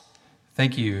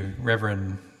Thank you,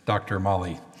 Reverend Dr.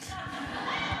 Molly.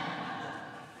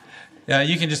 Yeah,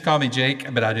 you can just call me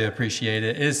Jake, but I do appreciate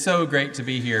it. It is so great to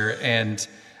be here, and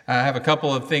I have a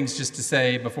couple of things just to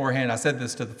say beforehand. I said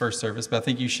this to the first service, but I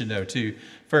think you should know too.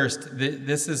 First,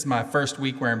 this is my first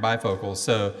week wearing bifocals,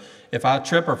 so if I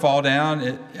trip or fall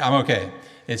down, I'm okay.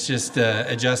 It's just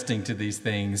adjusting to these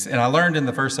things. And I learned in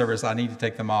the first service I need to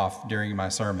take them off during my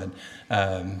sermon.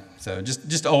 So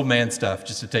just old man stuff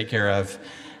just to take care of.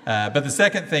 But the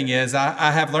second thing is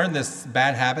I have learned this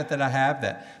bad habit that I have,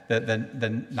 that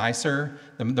the nicer,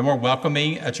 the more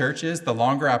welcoming a church is, the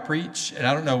longer I preach. And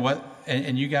I don't know what,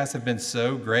 and you guys have been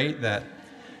so great that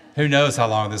who knows how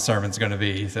long this sermon's going to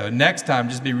be. So next time,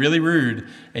 just be really rude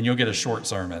and you'll get a short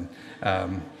sermon.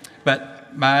 But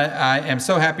I am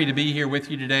so happy to be here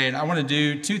with you today, and I want to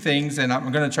do two things, and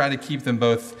I'm going to try to keep them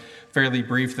both fairly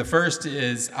brief. The first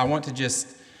is I want to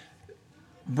just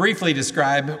briefly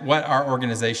describe what our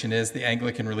organization is, the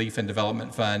Anglican Relief and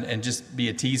Development Fund, and just be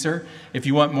a teaser. If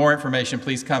you want more information,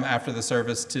 please come after the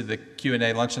service to the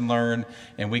Q&A Lunch and Learn,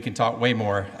 and we can talk way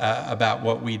more about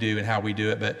what we do and how we do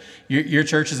it. But your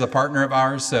church is a partner of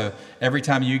ours, so every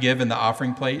time you give in the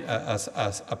offering plate,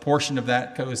 a portion of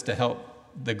that goes to help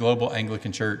the Global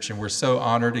Anglican Church, and we're so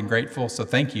honored and grateful, so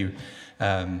thank you.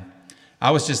 I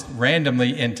was just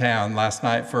randomly in town last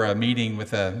night for a meeting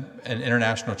with an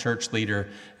international church leader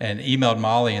and emailed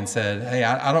Molly and said, hey,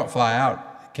 I don't fly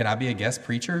out. Can I be a guest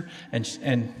preacher?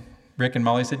 And Rick and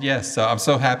Molly said yes, so I'm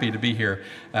so happy to be here.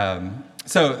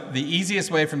 So the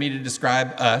easiest way for me to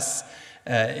describe us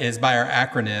is by our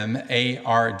acronym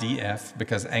ARDF,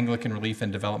 because Anglican Relief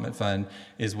and Development Fund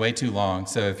is way too long.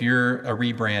 So if you're a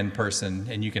rebrand person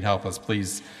and you can help us,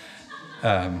 please.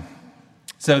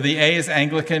 So the A is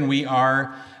Anglican. We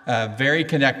are very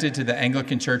connected to the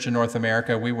Anglican Church in North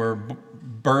America. We were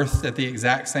birthed at the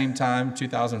exact same time,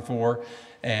 2004.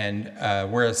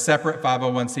 And we're a separate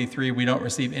 501c3. We don't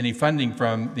receive any funding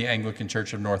from the Anglican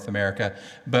Church of North America,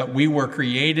 but we were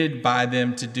created by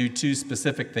them to do two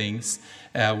specific things.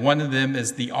 One of them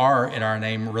is the R in our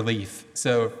name, relief.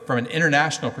 So from an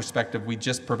international perspective, we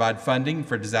just provide funding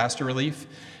for disaster relief,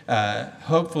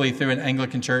 hopefully through an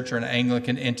Anglican church or an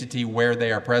Anglican entity where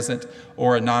they are present,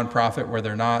 or a nonprofit where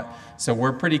they're not. So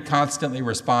we're pretty constantly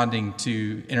responding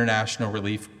to international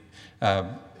relief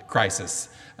crisis.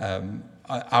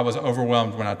 I was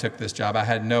overwhelmed when I took this job. I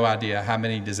had no idea how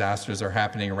many disasters are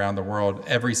happening around the world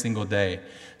every single day.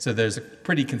 So there's a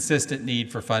pretty consistent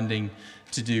need for funding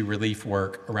to do relief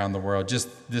work around the world. Just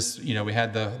this, we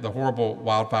had the horrible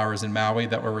wildfires in Maui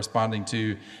that we're responding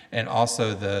to, and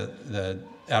also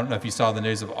I don't know if you saw the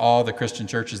news of all the Christian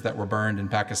churches that were burned in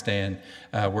Pakistan.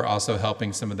 We're also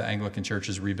helping some of the Anglican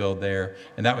churches rebuild there,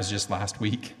 and that was just last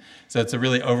week. So it's a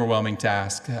really overwhelming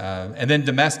task. And then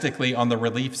domestically, on the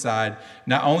relief side,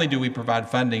 not only do we provide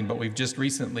funding, but we've just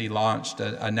recently launched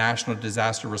a national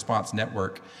disaster response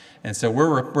network. And so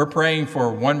we're praying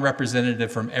for one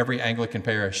representative from every Anglican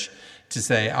parish to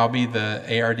say, I'll be the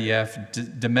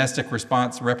ARDF domestic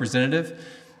response representative.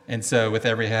 And so with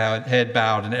every head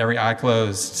bowed and every eye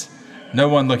closed, no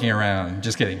one looking around,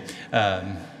 just kidding.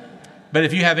 But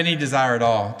if you have any desire at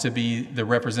all to be the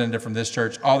representative from this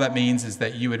church, all that means is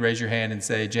that you would raise your hand and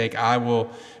say, Jake, I will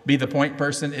be the point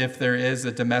person if there is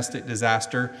a domestic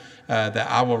disaster, that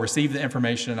I will receive the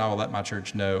information and I will let my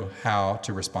church know how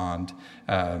to respond.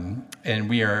 And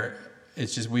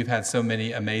we've had so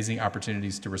many amazing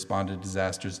opportunities to respond to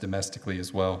disasters domestically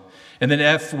as well. And then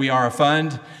F, we are a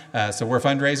fund, so we're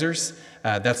fundraisers.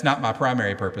 That's not my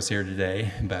primary purpose here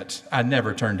today, but I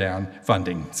never turn down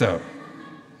funding. So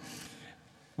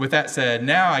with that said,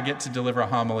 now I get to deliver a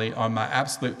homily on my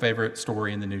absolute favorite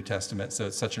story in the New Testament. So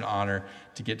it's such an honor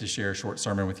to get to share a short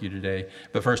sermon with you today.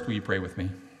 But first, will you pray with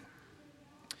me?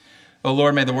 O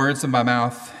Lord, may the words of my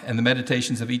mouth and the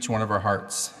meditations of each one of our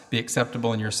hearts be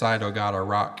acceptable in your sight, O God, our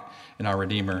rock and our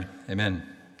Redeemer. Amen.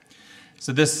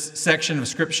 So this section of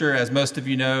Scripture, as most of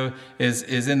you know,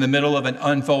 is in the middle of an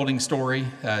unfolding story.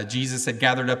 Jesus had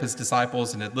gathered up his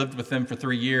disciples and had lived with them for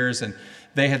 3 years, and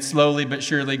they had slowly but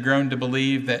surely grown to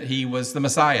believe that he was the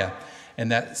Messiah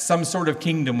and that some sort of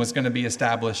kingdom was going to be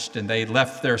established. And they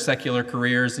left their secular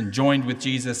careers and joined with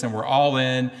Jesus and were all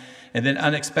in. And then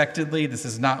unexpectedly, this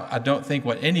is not, I don't think,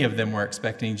 what any of them were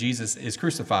expecting. Jesus is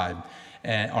crucified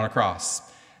on a cross.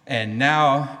 And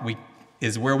now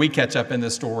is where we catch up in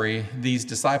the story. These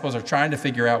disciples are trying to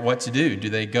figure out what to do. Do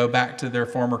they go back to their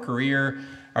former career?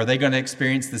 Are they going to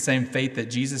experience the same fate that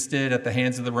Jesus did at the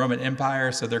hands of the Roman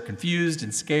Empire? So they're confused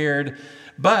and scared.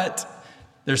 But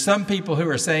there's some people who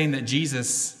are saying that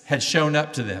Jesus had shown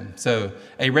up to them. So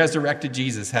a resurrected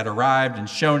Jesus had arrived and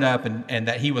shown up, and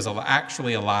that he was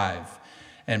actually alive.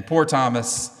 And poor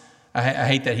Thomas, I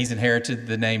hate that he's inherited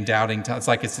the name Doubting. It's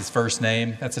like it's his first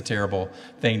name. That's a terrible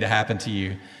thing to happen to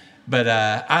you. But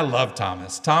I love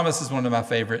Thomas. Thomas is one of my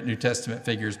favorite New Testament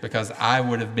figures because I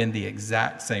would have been the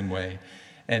exact same way.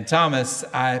 And Thomas,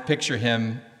 I picture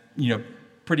him,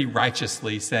 pretty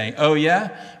righteously saying, oh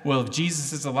yeah, well, if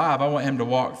Jesus is alive, I want him to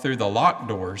walk through the locked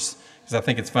doors. Because I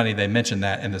think it's funny they mentioned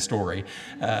that in the story.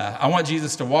 I want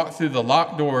Jesus to walk through the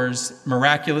locked doors,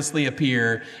 miraculously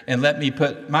appear, and let me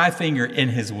put my finger in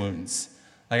his wounds.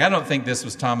 Like, I don't think this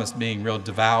was Thomas being real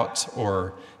devout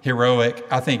or heroic.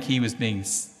 I think he was being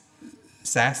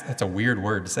sassy. That's a weird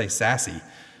word to say, sassy.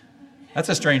 That's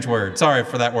a strange word. Sorry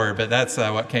for that word, but that's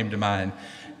what came to mind.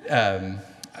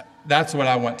 That's what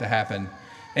I want to happen.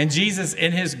 And Jesus,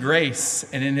 in his grace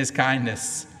and in his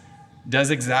kindness,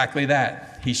 does exactly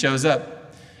that. He shows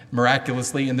up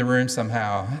miraculously in the room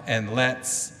somehow and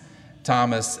lets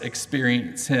Thomas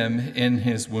experience him in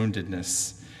his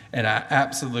woundedness. And I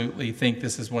absolutely think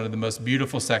this is one of the most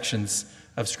beautiful sections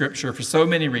of Scripture for so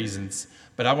many reasons.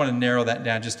 But I want to narrow that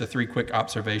down just to 3 quick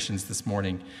observations this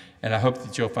morning. And I hope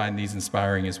that you'll find these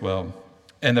inspiring as well.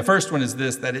 And the first one is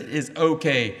this, that it is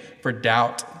okay for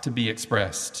doubt to be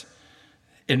expressed.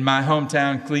 In my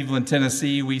hometown, Cleveland,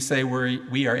 Tennessee, we say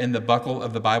we are in the buckle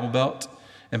of the Bible Belt.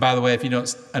 And by the way, if you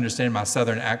don't understand my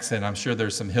southern accent, I'm sure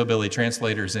there's some hillbilly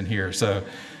translators in here. So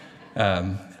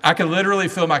I can literally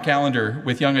fill my calendar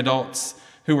with young adults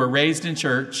who were raised in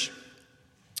church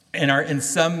and are in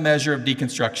some measure of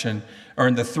deconstruction or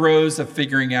in the throes of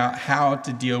figuring out how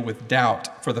to deal with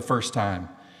doubt for the first time.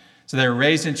 So they were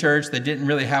raised in church. They didn't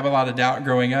really have a lot of doubt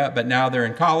growing up, but now they're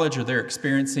in college or they're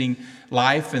experiencing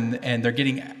life and they're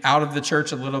getting out of the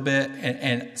church a little bit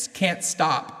and can't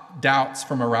stop doubts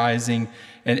from arising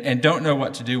and don't know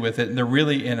what to do with it. And they're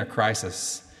really in a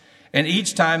crisis. And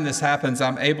each time this happens,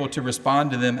 I'm able to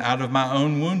respond to them out of my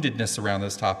own woundedness around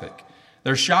this topic.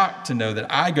 They're shocked to know that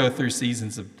I go through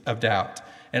seasons of doubt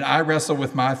and I wrestle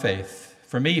with my faith.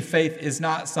 For me, faith is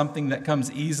not something that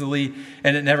comes easily,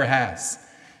 and it never has.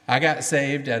 I got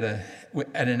saved at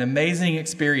an amazing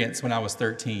experience when I was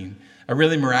 13, a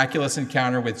really miraculous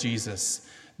encounter with Jesus.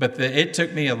 But it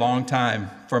took me a long time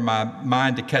for my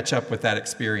mind to catch up with that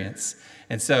experience.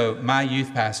 And so my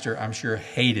youth pastor, I'm sure,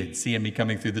 hated seeing me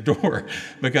coming through the door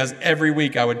because every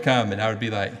week I would come and I would be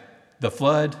like, the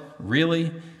flood?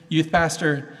 Really? Youth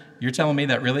pastor, you're telling me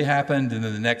that really happened? And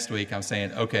then the next week I'm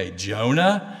saying, okay,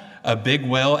 Jonah, a big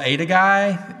whale ate a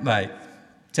guy? Like,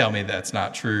 tell me that's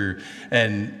not true.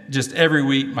 And just every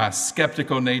week, my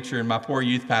skeptical nature and my poor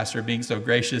youth pastor being so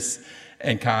gracious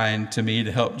and kind to me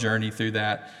to help journey through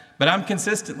that. But I'm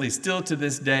consistently, still to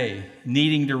this day,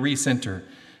 needing to recenter,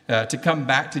 to come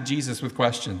back to Jesus with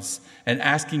questions and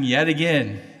asking yet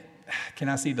again, can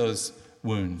I see those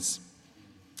wounds?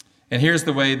 And here's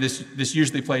the way this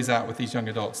usually plays out with these young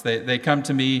adults. They come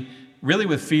to me really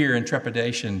with fear and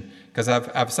trepidation because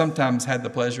I've sometimes had the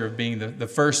pleasure of being the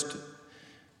first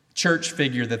church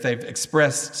figure that they've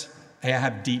expressed, hey, I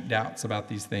have deep doubts about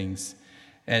these things.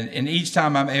 And each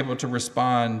time I'm able to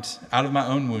respond out of my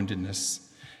own woundedness.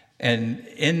 And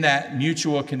in that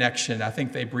mutual connection, I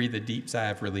think they breathe a deep sigh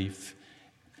of relief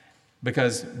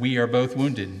because we are both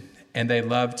wounded and they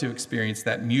love to experience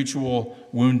that mutual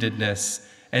woundedness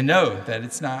and know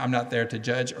that I'm not there to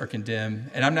judge or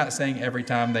condemn. And I'm not saying every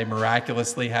time they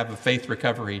miraculously have a faith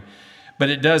recovery,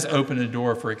 but it does open a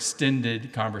door for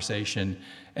extended conversation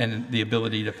and the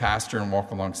ability to pastor and walk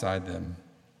alongside them.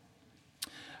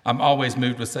 I'm always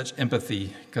moved with such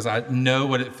empathy because I know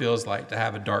what it feels like to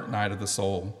have a dark night of the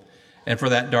soul and for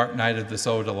that dark night of the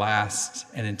soul to last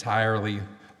an entirely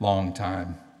long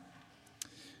time.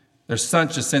 There's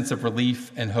such a sense of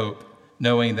relief and hope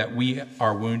knowing that we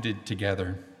are wounded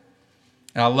together.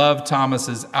 And I love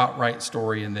Thomas's outright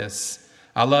story in this.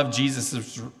 I love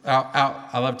Thomas's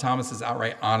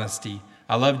outright honesty.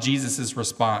 I love Jesus's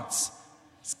response.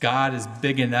 God is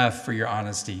big enough for your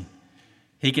honesty.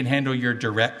 He can handle your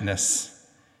directness.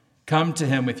 Come to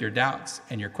him with your doubts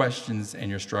and your questions and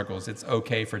your struggles. It's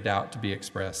okay for doubt to be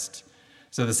expressed.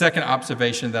 So the second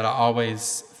observation that I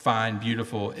always find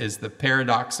beautiful is the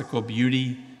paradoxical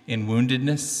beauty in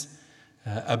woundedness.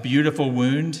 A beautiful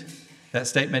wound. That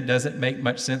statement doesn't make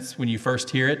much sense when you first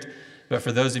hear it. But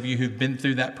for those of you who've been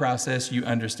through that process, you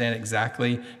understand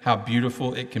exactly how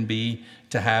beautiful it can be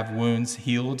to have wounds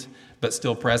healed but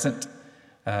still present.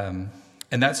 And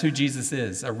that's who Jesus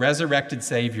is, a resurrected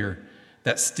Savior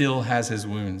that still has his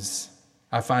wounds.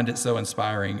 I find it so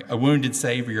inspiring. A wounded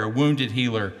Savior, a wounded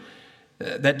healer.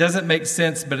 That doesn't make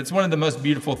sense, but it's one of the most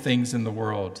beautiful things in the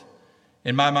world.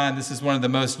 In my mind, this is one of the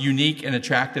most unique and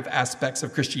attractive aspects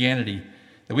of Christianity,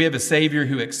 that we have a Savior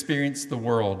who experienced the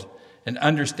world and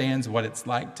understands what it's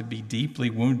like to be deeply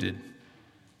wounded.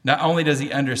 Not only does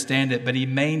he understand it, but he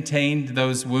maintained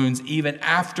those wounds even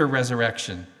after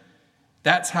resurrection.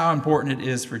 That's how important it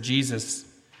is for Jesus,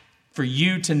 for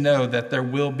you to know that there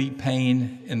will be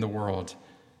pain in the world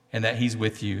and that he's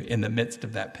with you in the midst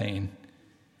of that pain.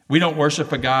 We don't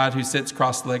worship a God who sits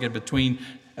cross-legged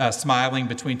smiling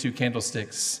between two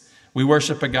candlesticks. We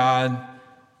worship a God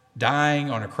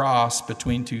dying on a cross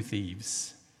between two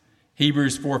thieves.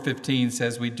 Hebrews 4:15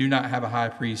 says we do not have a high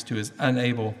priest who is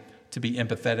unable to be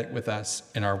empathetic with us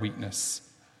in our weakness.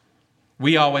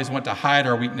 We always want to hide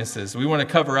our weaknesses. We want to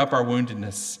cover up our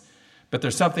woundedness. But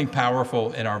there's something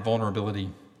powerful in our vulnerability.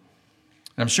 And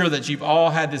I'm sure that you've all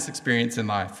had this experience in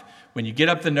life. When you get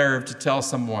up the nerve to tell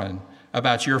someone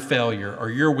about your failure or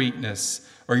your weakness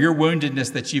or your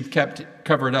woundedness that you've kept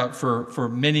covered up for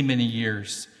many, many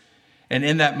years. And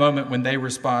in that moment when they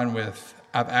respond with,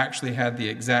 I've actually had the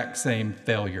exact same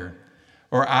failure,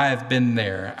 or I have been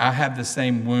there, I have the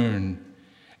same wound,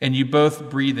 and you both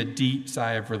breathe a deep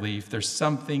sigh of relief. There's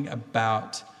something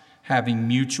about having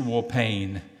mutual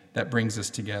pain that brings us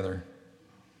together.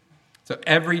 So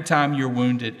every time you're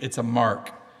wounded, it's a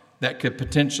mark that could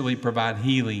potentially provide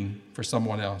healing for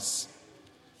someone else.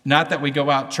 Not that we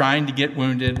go out trying to get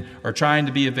wounded or trying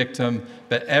to be a victim,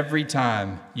 but every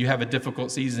time you have a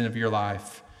difficult season of your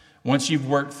life, once you've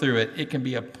worked through it, it can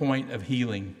be a point of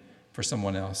healing for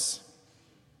someone else.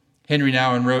 Henry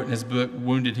Nouwen wrote in his book,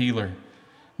 Wounded Healer,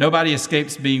 nobody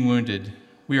escapes being wounded.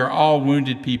 We are all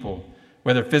wounded people,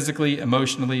 whether physically,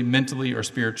 emotionally, mentally, or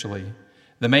spiritually.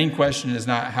 The main question is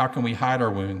not how can we hide our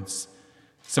wounds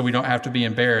so we don't have to be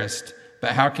embarrassed,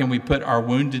 but how can we put our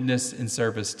woundedness in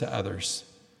service to others?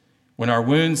 When our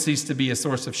wounds cease to be a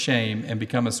source of shame and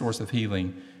become a source of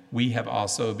healing, we have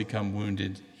also become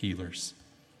wounded healers.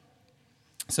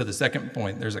 So the second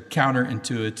point, there's a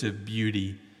counterintuitive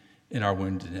beauty in our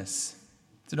woundedness.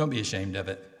 So don't be ashamed of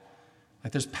it.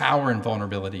 Like there's power in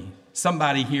vulnerability.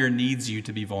 Somebody here needs you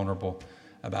to be vulnerable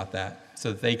about that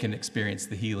so that they can experience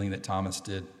the healing that Thomas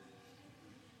did.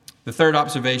 The third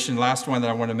observation, last one that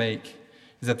I want to make,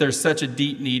 is that there's such a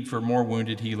deep need for more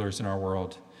wounded healers in our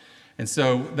world. And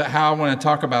so how I want to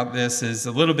talk about this is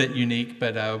a little bit unique,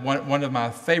 but one of my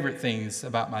favorite things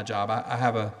about my job, I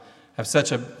have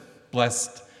such a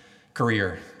blessed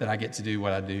career that I get to do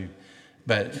what I do.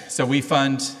 But so we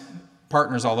fund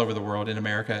partners all over the world, in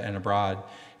America and abroad.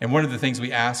 And one of the things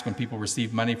we ask when people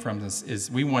receive money from us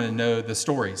is we want to know the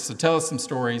stories. So tell us some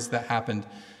stories that happened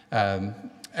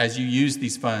as you use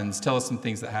these funds. Tell us some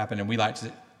things that happened, and we like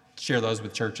to share those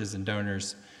with churches and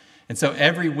donors. And so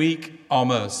every week,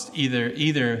 almost,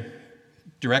 either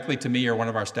directly to me or one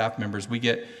of our staff members, we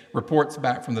get reports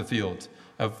back from the field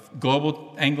of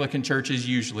global Anglican churches,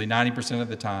 usually 90% of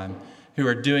the time, who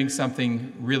are doing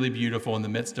something really beautiful in the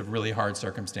midst of really hard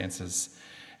circumstances.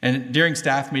 And during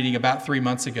staff meeting about 3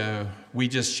 months ago, we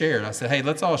just shared. I said, hey,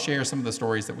 let's all share some of the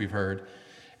stories that we've heard.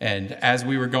 And as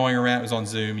we were going around, it was on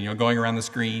Zoom, going around the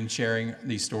screen, sharing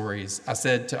these stories, I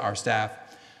said to our staff,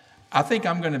 I think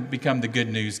I'm going to become the good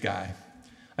news guy.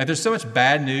 Like there's so much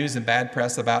bad news and bad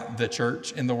press about the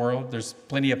church in the world. There's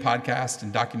plenty of podcasts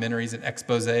and documentaries and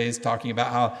exposés talking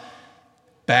about how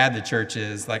bad the church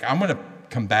is. Like I'm going to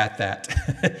combat that.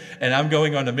 And I'm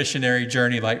going on a missionary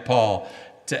journey like Paul.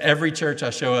 To every church I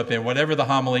show up in, whatever the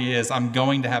homily is, I'm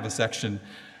going to have a section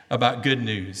about good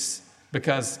news.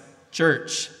 Because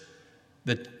church,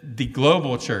 the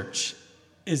global church,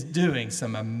 is doing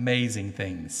some amazing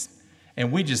things.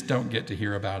 And we just don't get to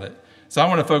hear about it. So I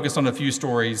want to focus on a few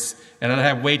stories, and I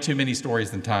have way too many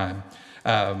stories than time,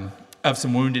 of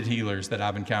some wounded healers that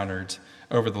I've encountered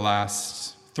over the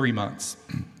last 3 months.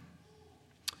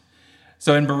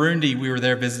 So in Burundi, we were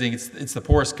there visiting. It's the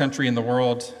poorest country in the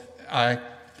world. I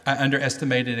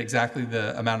underestimated exactly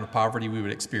the amount of poverty we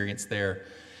would experience there.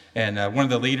 And one of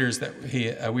the leaders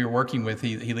that we were working with,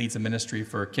 he leads a ministry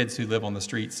for kids who live on the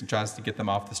streets and tries to get them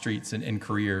off the streets and in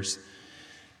careers.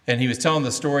 And he was telling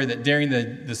the story that during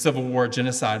the Civil War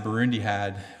genocide Burundi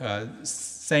had,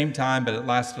 same time, but it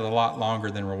lasted a lot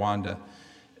longer than Rwanda.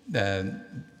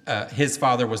 His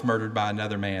father was murdered by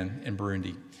another man in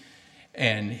Burundi.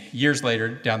 And years later,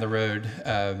 down the road,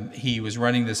 he was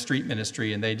running this street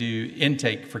ministry, and they do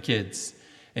intake for kids.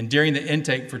 And during the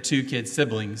intake for 2 kid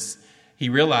siblings, he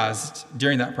realized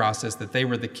during that process that they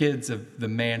were the kids of the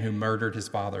man who murdered his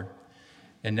father.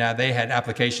 And now they had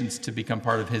applications to become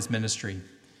part of his ministry.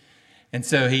 And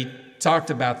so he talked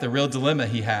about the real dilemma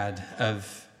he had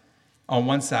of, on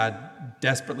one side,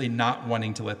 desperately not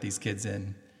wanting to let these kids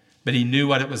in. But he knew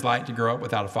what it was like to grow up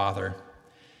without a father.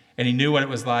 And he knew what it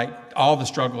was like, all the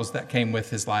struggles that came with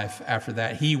his life after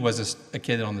that. He was a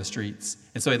kid on the streets.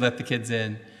 And so he let the kids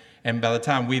in. And by the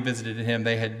time we visited him,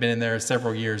 they had been in there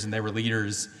several years, and they were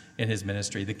leaders in his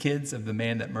ministry. The kids of the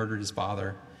man that murdered his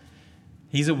father.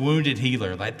 He's a wounded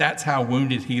healer. Like, that's how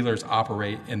wounded healers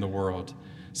operate in the world.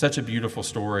 Such a beautiful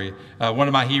story. One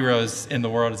of my heroes in the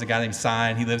world is a guy named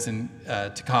Sign. He lives in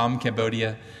Takam,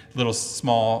 Cambodia, a little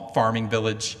small farming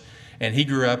village. And he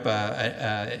grew up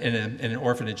in an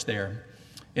orphanage there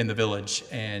in the village.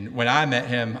 And when I met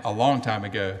him a long time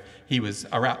ago, he was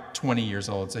around 20 years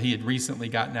old. So he had recently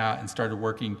gotten out and started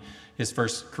working his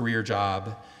first career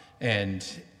job. And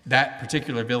that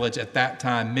particular village at that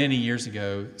time, many years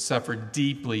ago, suffered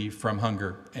deeply from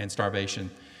hunger and starvation.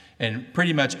 And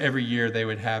pretty much every year they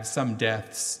would have some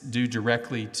deaths due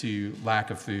directly to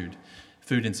lack of food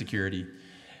insecurity.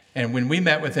 And when we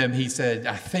met with him, he said,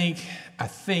 I think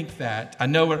that I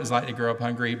know what it was like to grow up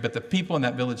hungry, but the people in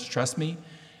that village trust me,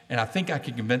 and I think I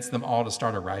could convince them all to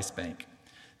start a rice bank.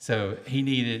 So he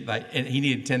needed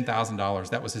 $10,000.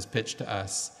 That was his pitch to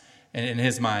us. And in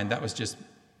his mind, that was just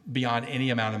beyond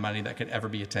any amount of money that could ever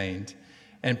be attained.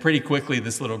 And pretty quickly,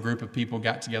 this little group of people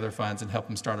got together funds and helped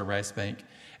him start a rice bank.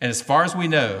 And as far as we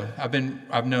know,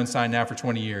 I've known Sign now for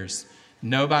 20 years.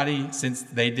 Nobody, since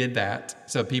they did that,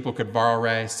 so people could borrow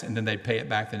rice and then they'd pay it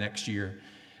back the next year.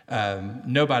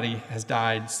 Nobody has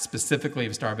died specifically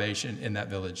of starvation in that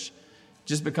village.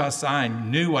 Just because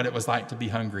Sign knew what it was like to be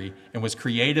hungry and was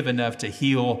creative enough to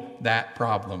heal that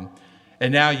problem.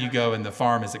 And now you go and the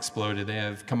farm has exploded. They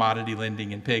have commodity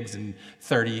lending and pigs and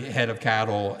 30 head of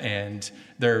cattle, and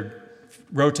they're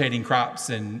rotating crops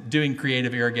and doing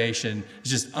creative irrigation. It's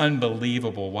just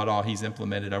unbelievable what all he's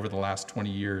implemented over the last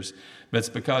 20 years. But it's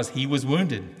because he was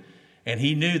wounded, and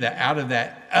he knew that out of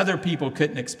that, other people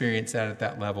couldn't experience that at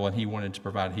that level, and he wanted to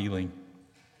provide healing.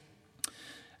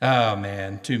 Oh,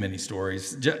 man, too many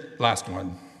stories. Last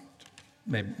one,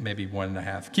 maybe one and a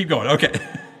half. Keep going. Okay.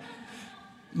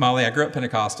 Molly, I grew up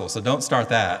Pentecostal, so don't start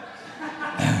that.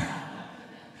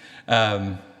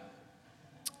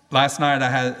 Last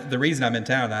night, the reason I'm in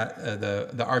town,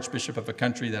 the Archbishop of a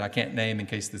country that I can't name in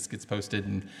case this gets posted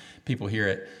and people hear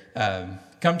it,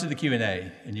 come to the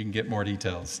Q&A and you can get more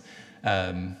details.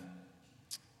 I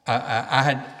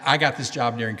got this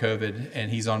job during COVID, and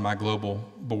he's on my global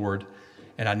board,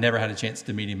 and I never had a chance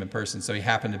to meet him in person, so he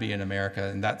happened to be in America,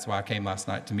 and that's why I came last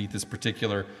night to meet this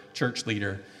particular church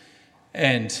leader.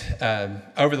 And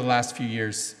over the last few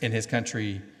years in his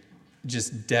country,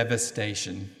 just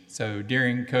devastation. So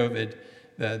during COVID,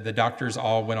 the doctors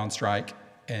all went on strike,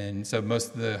 and so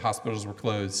most of the hospitals were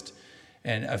closed.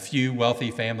 And a few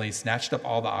wealthy families snatched up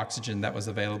all the oxygen that was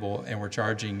available and were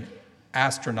charging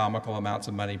astronomical amounts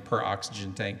of money per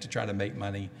oxygen tank to try to make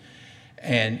money.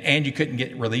 And you couldn't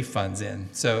get relief funds in.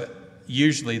 So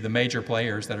usually the major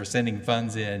players that are sending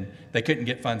funds in, they couldn't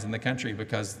get funds in the country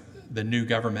because the new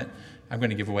government, I'm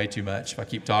going to give away too much if I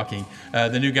keep talking,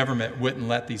 the new government wouldn't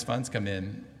let these funds come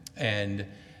in. And it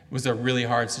was a really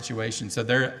hard situation. So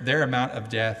their amount of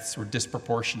deaths were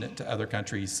disproportionate to other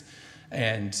countries.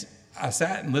 And I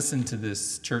sat and listened to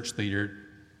this church leader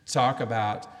talk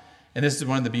about, and this is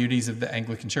one of the beauties of the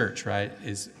Anglican Church, right,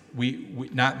 is we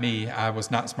not me, I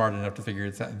was not smart enough to figure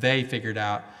it out. They figured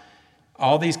out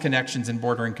all these connections in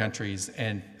bordering countries,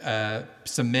 and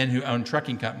some men who owned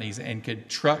trucking companies and could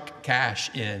truck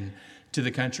cash in to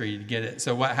the country to get it.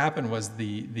 So what happened was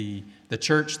the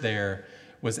church there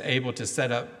was able to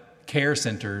set up care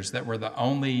centers that were the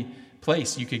only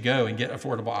place you could go and get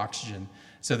affordable oxygen.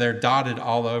 So they're dotted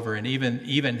all over, and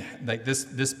even like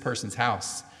this person's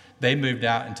house, they moved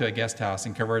out into a guest house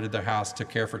and converted their house to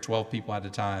care for 12 people at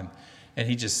a time. And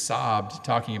he just sobbed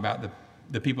talking about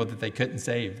the people that they couldn't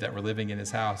save that were living in his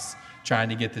house trying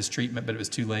to get this treatment, but it was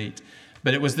too late.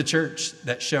 But it was the church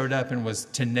that showed up and was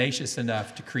tenacious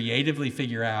enough to creatively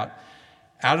figure out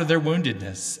of their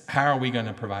woundedness, how are we going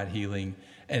to provide healing?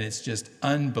 And it's just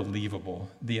unbelievable,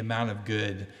 the amount of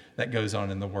good that goes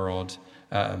on in the world.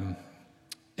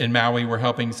 In Maui, we're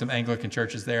helping some Anglican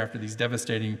churches there after these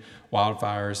devastating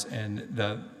wildfires. And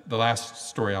the last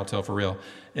story I'll tell for real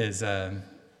is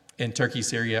in Turkey,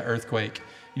 Syria, earthquake.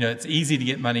 You know, it's easy to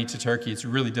get money to Turkey. It's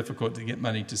really difficult to get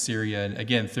money to Syria. And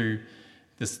again, through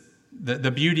this, the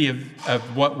beauty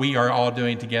of what we are all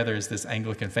doing together is this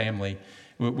Anglican family.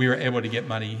 We were able to get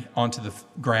money onto the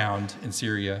ground in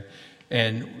Syria.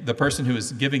 And the person who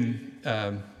was giving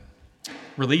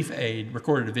relief aid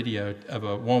recorded a video of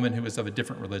a woman who was of a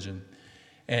different religion.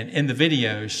 And in the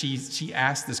video, she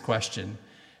asked this question,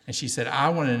 and she said, I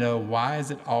want to know, why is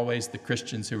it always the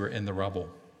Christians who are in the rubble?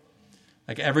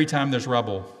 Like every time there's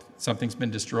rubble, something's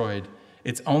been destroyed,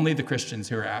 it's only the Christians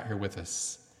who are out here with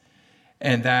us.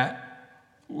 And that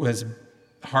was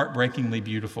heartbreakingly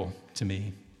beautiful to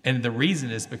me. And the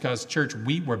reason is because, church,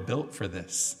 we were built for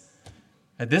this.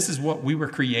 And this is what we were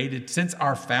created since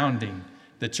our founding.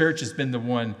 The church has been the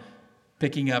one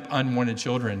picking up unwanted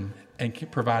children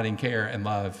and providing care and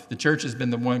love. The church has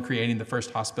been the one creating the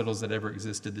first hospitals that ever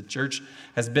existed. The church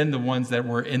has been the ones that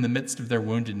were in the midst of their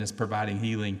woundedness providing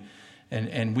healing.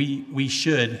 And we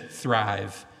should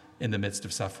thrive in the midst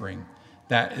of suffering.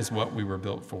 That is what we were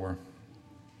built for.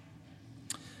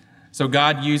 So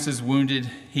God uses wounded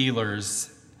healers.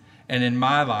 And in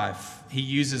my life, he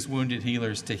uses wounded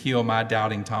healers to heal my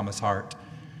doubting Thomas heart.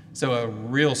 So a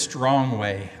real strong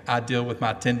way I deal with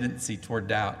my tendency toward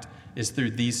doubt is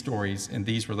through these stories and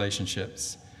these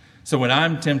relationships. So when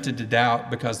I'm tempted to doubt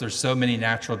because there's so many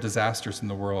natural disasters in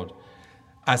the world,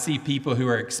 I see people who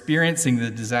are experiencing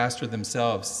the disaster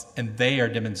themselves, and they are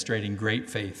demonstrating great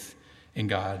faith in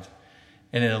God.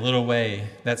 And in a little way,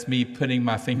 that's me putting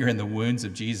my finger in the wounds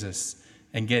of Jesus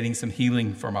and getting some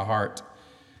healing for my heart.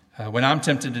 When I'm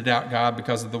tempted to doubt God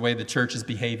because of the way the church is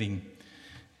behaving,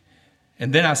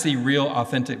 and then I see real,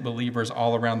 authentic believers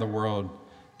all around the world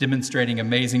demonstrating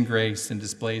amazing grace and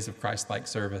displays of Christ-like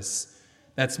service,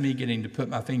 that's me getting to put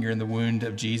my finger in the wound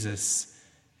of Jesus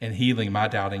and healing my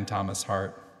doubting Thomas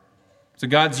heart. So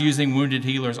God's using wounded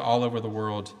healers all over the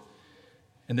world,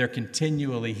 and they're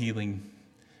continually healing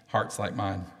hearts like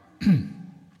mine.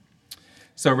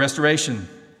 So restoration.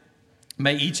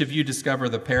 May each of you discover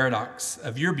the paradox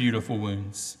of your beautiful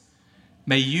wounds.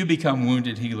 May you become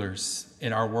wounded healers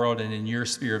in our world and in your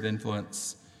sphere of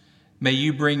influence. May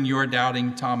you bring your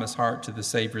doubting Thomas heart to the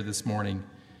Savior this morning,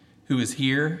 who is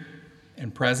here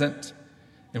and present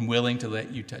and willing to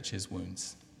let you touch his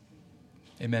wounds.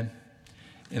 Amen.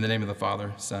 In the name of the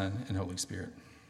Father, Son, and Holy Spirit.